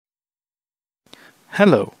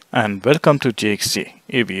Hello and welcome to JXJ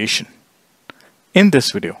Aviation. In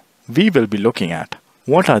this video, we will be looking at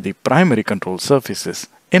what are the primary control surfaces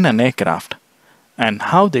in an aircraft and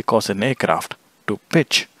how they cause an aircraft to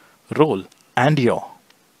pitch, roll and yaw.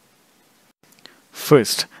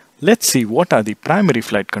 First, let's see what are the primary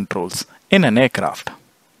flight controls in an aircraft.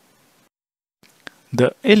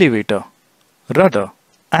 The elevator, rudder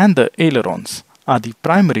and the ailerons are the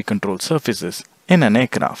primary control surfaces in an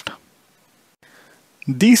aircraft.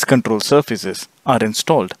 These control surfaces are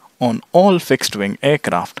installed on all fixed-wing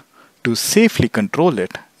aircraft to safely control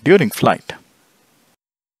it during flight.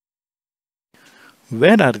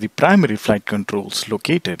 Where are the primary flight controls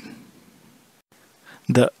located?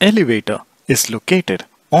 The elevator is located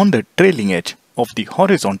on the trailing edge of the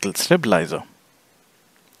horizontal stabilizer.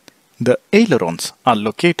 The ailerons are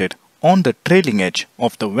located on the trailing edge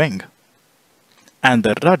of the wing, and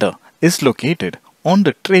the rudder is located on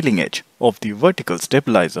the trailing edge of the vertical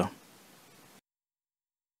stabilizer.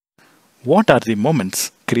 What are the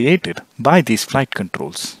moments created by these flight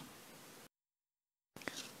controls?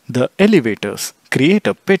 The elevators create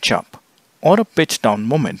a pitch up or a pitch down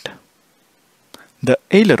moment. The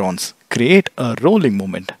ailerons create a rolling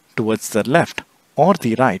moment towards the left or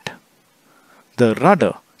the right. The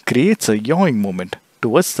rudder creates a yawing moment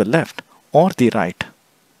towards the left or the right.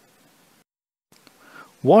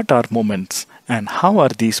 What are moments and how are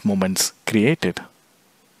these moments created?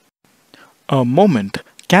 A moment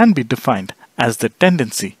can be defined as the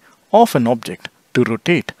tendency of an object to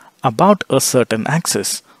rotate about a certain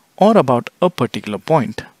axis or about a particular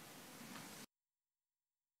point.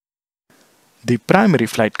 The primary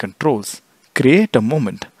flight controls create a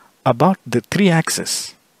moment about the three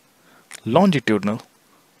axes: longitudinal,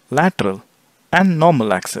 lateral and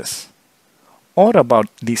normal axis, or about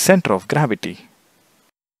the center of gravity.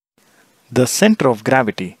 The center of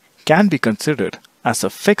gravity can be considered as a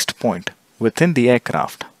fixed point within the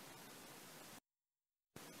aircraft.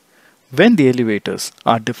 When the elevators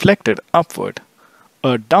are deflected upward,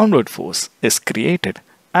 a downward force is created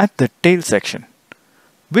at the tail section,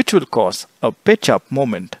 which will cause a pitch-up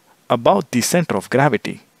moment about the center of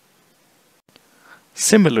gravity.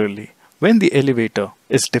 Similarly, when the elevator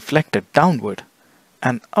is deflected downward,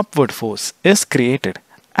 an upward force is created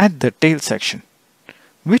at the tail section,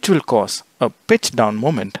 which will cause a pitch down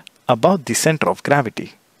moment about the center of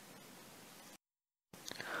gravity.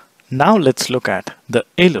 Now let's look at the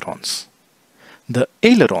ailerons. The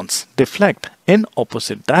ailerons deflect in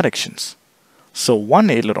opposite directions. So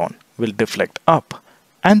one aileron will deflect up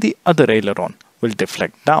and the other aileron will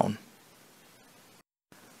deflect down.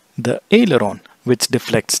 The aileron which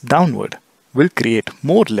deflects downward will create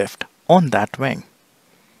more lift on that wing,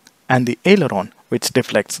 and the aileron which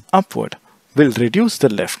deflects upward will reduce the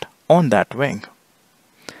lift on that wing.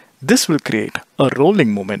 This will create a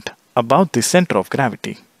rolling moment about the center of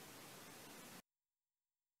gravity.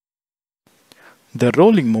 The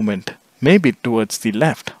rolling moment may be towards the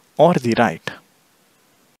left or the right.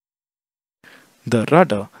 The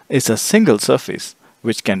rudder is a single surface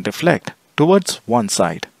which can deflect towards one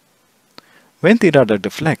side. When the rudder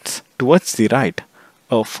deflects towards the right,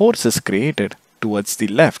 a force is created towards the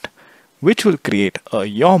left, which will create a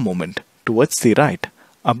yaw moment towards the right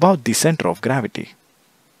about the center of gravity.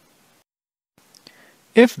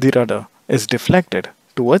 If the rudder is deflected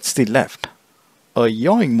towards the left, a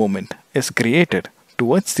yawing moment is created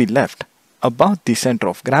towards the left about the center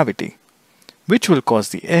of gravity, which will cause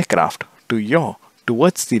the aircraft to yaw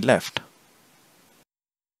towards the left.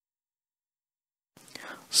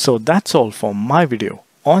 So that's all for my video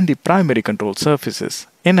on the primary control surfaces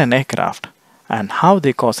in an aircraft and how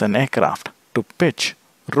they cause an aircraft to pitch,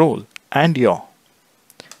 roll and yaw.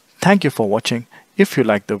 Thank you for watching. If you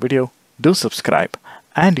like the video, do subscribe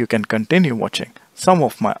and you can continue watching some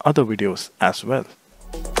of my other videos as well.